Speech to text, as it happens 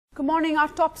Good morning. Our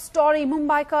top story,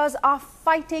 Mumbaikars are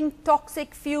fighting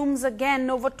toxic fumes again.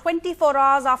 Over 24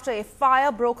 hours after a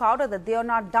fire broke out at the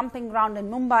Deonar dumping ground in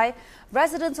Mumbai,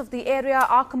 residents of the area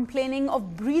are complaining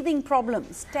of breathing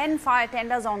problems. 10 fire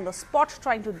tenders on the spot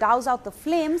trying to douse out the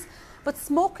flames, but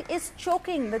smoke is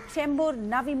choking the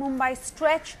Chembur-Navi Mumbai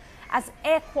stretch as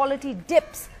air quality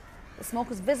dips. The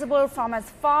smoke is visible from as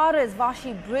far as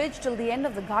Vashi Bridge till the end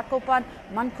of the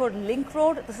Ghatkopar-Mankur Link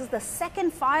Road. This is the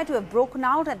second fire to have broken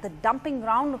out at the dumping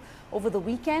ground over the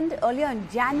weekend. Earlier in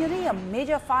January, a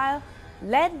major fire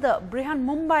led the Brihan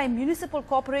Mumbai Municipal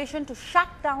Corporation to shut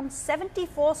down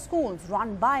 74 schools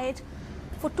run by it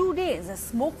for 2 days as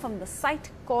smoke from the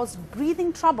site caused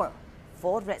breathing trouble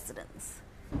for residents.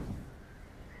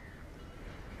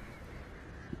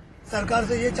 सरकार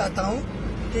से ये चाहता हूँ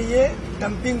कि ये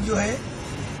dumping जो है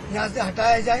यहाँ से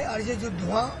हटाया जाए और ये जो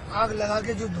धुआं आग लगा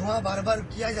के जो धुआं बार बार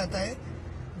किया जाता है,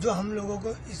 जो हम लोगों को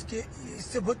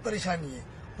इससे बहुत परेशानी है,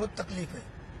 बहुत तकलीफ है।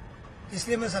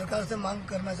 इसलिए मैं सरकार से मांग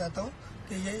करना चाहता हूँ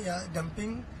कि ये यहाँ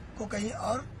डंपिंग को कहीं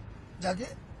और जाके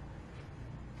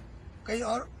कहीं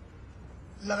और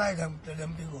लगाए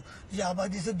डंपिंग को, ये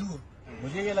आबादी से दूर।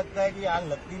 मुझे ये लगता है कि आग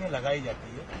लगती में लगाई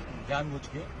जाती है जानबूझ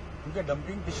के, क्योंकि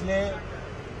डंपिंग पिछले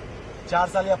 4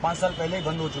 साल या 5 साल पहले ही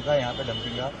बंद हो चुका है। यहाँ पे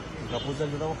डंपिंग का प्रपोजल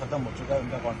जो था वो खत्म हो चुका है,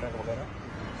 उनका कॉन्ट्रैक्ट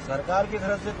वगैरह। सरकार की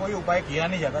तरफ से कोई उपाय किया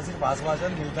नहीं जाता, सिर्फ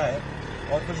आश्वासन मिलता है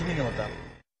और कुछ भी नहीं होता।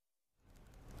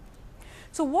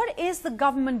 So what is the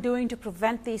government doing to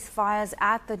prevent these fires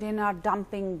at the Deonar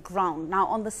dumping ground? Now,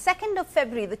 on the 2nd of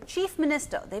February, the Chief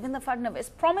Minister, Deonar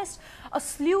promised a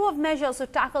slew of measures to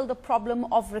tackle the problem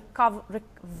of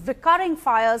recurring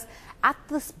fires at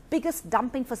this biggest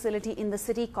dumping facility in the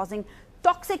city, causing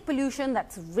toxic pollution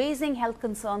that's raising health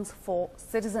concerns for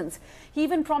citizens. He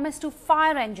even promised to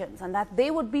fire engines and that they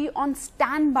would be on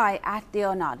standby at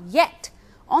Deonar. Yet,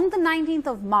 on the 19th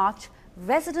of March,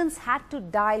 residents had to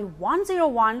dial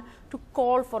 101 to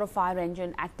call for a fire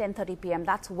engine at 10:30 p.m.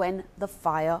 That's when the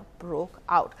fire broke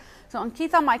out. So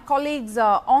Ankita, my colleagues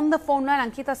on the phone line,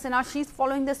 Ankita Sinha, she's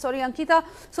following this story. Ankita,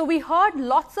 so we heard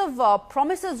lots of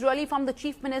promises really from the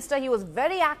Chief Minister. He was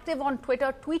very active on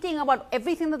Twitter, tweeting about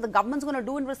everything that the government's going to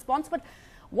do in response. But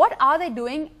what are they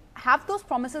doing? Have those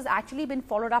promises actually been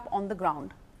followed up on the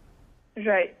ground?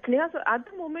 Right. Sneha, so at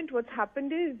the moment what's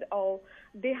happened is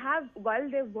they have, while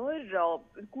there were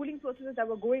cooling processes that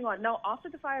were going on, now after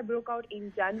the fire broke out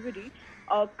in January,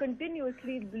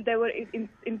 continuously there were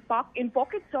in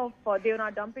pockets of Deonar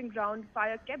dumping ground,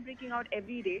 fire kept breaking out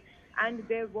every day, and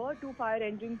there were 2 fire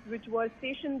engines which were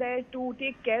stationed there to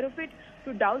take care of it,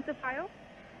 to douse the fire.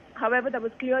 However, that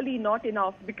was clearly not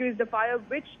enough, because the fire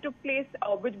which took place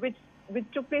which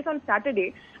took place on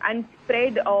Saturday and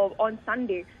spread on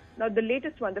Sunday. Now, the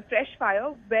latest one, the fresh fire,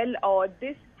 well,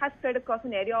 this has spread across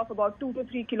an area of about 2 to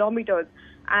 3 kilometers.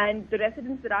 And the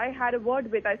residents that I had a word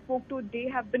with, I spoke to, they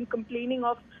have been complaining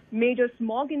of major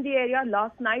smog in the area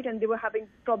last night, and they were having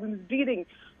problems breathing.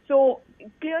 So,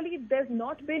 clearly, there's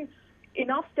not been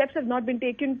enough steps have not been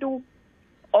taken to,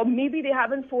 or maybe they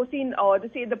haven't foreseen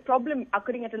the problem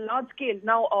occurring at a large scale.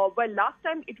 Now, well, last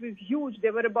time it was huge.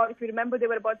 There were about, if you remember, there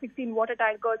were about 16 water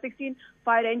tankers, 16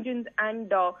 fire engines,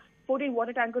 and 14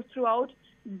 water tankers throughout.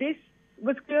 This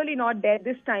was clearly not there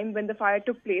this time when the fire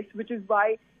took place, which is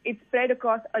why it spread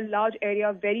across a large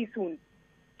area very soon.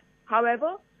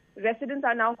 However, residents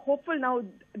are now hopeful. Now,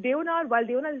 Deonar, while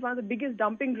Deonar is one of the biggest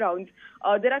dumping grounds,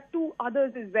 there are 2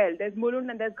 others as well. There's Mulund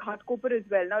and there's Ghatkopar as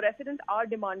well. Now, residents are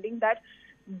demanding that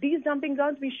these dumping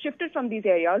grounds be shifted from these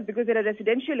areas, because there are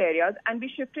residential areas, and be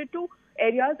shifted to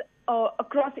areas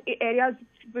across areas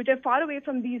which are far away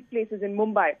from these places in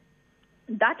Mumbai.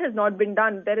 That has not been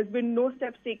done. There has been no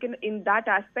steps taken in that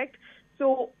aspect.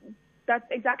 So that's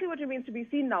exactly what remains to be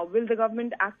seen now. Will the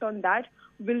government act on that?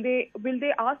 Will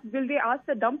they ask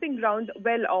the dumping grounds?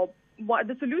 Well,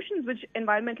 the solutions which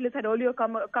environmentalists had earlier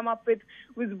come up with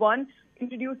was, one,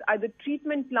 introduce either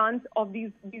treatment plants of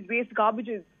these waste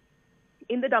garbages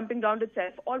in the dumping ground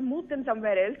itself, or move them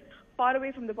somewhere else far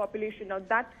away from the population. Now,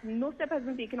 no step has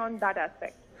been taken on that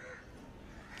aspect.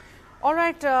 All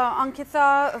right,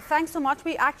 Ankita, thanks so much.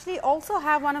 We actually also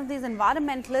have one of these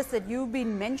environmentalists that you've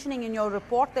been mentioning in your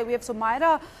report. That we have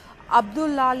Sumaira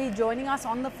Abdullali joining us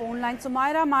on the phone line.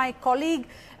 Sumaira, my colleague,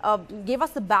 gave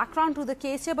us the background to the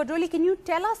case here, but really, can you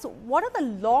tell us what are the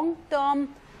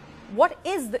long-term,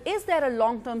 is there a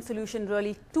long-term solution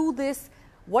really to this?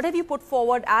 What have you put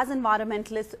forward as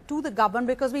environmentalists to the government?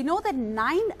 Because we know that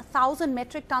 9,000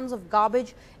 metric tons of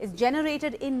garbage is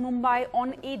generated in Mumbai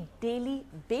on a daily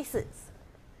basis.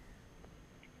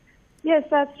 Yes,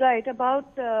 that's right.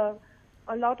 About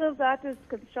a lot of that is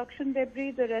construction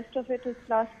debris. The rest of it is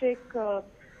plastic,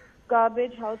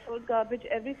 garbage, household garbage,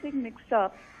 everything mixed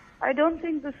up. I don't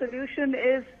think the solution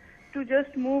is to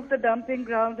just move the dumping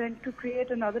ground and to create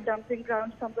another dumping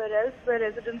ground somewhere else where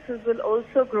residences will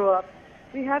also grow up.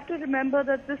 We have to remember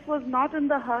that this was not in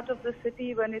the heart of the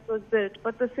city when it was built,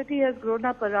 but the city has grown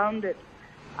up around it.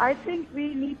 I think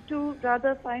we need to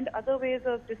rather find other ways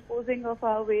of disposing of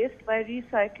our waste by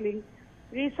recycling.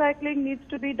 Recycling needs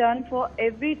to be done for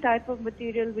every type of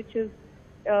material which is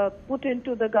put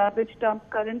into the garbage dump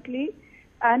currently.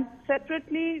 And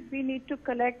separately, we need to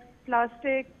collect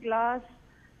plastic, glass,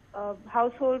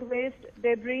 household waste,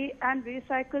 debris, and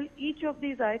recycle each of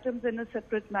these items in a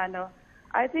separate manner.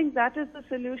 I think that is the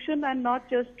solution, and not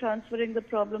just transferring the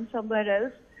problem somewhere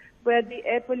else where the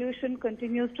air pollution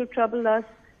continues to trouble us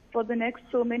for the next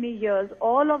so many years.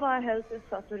 All of our health is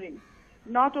suffering.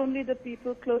 Not only the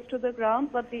people close to the ground,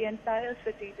 but the entire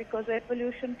city, because air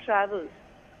pollution travels.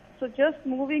 So just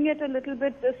moving it a little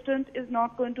bit distant is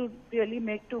not going to really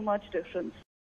make too much difference.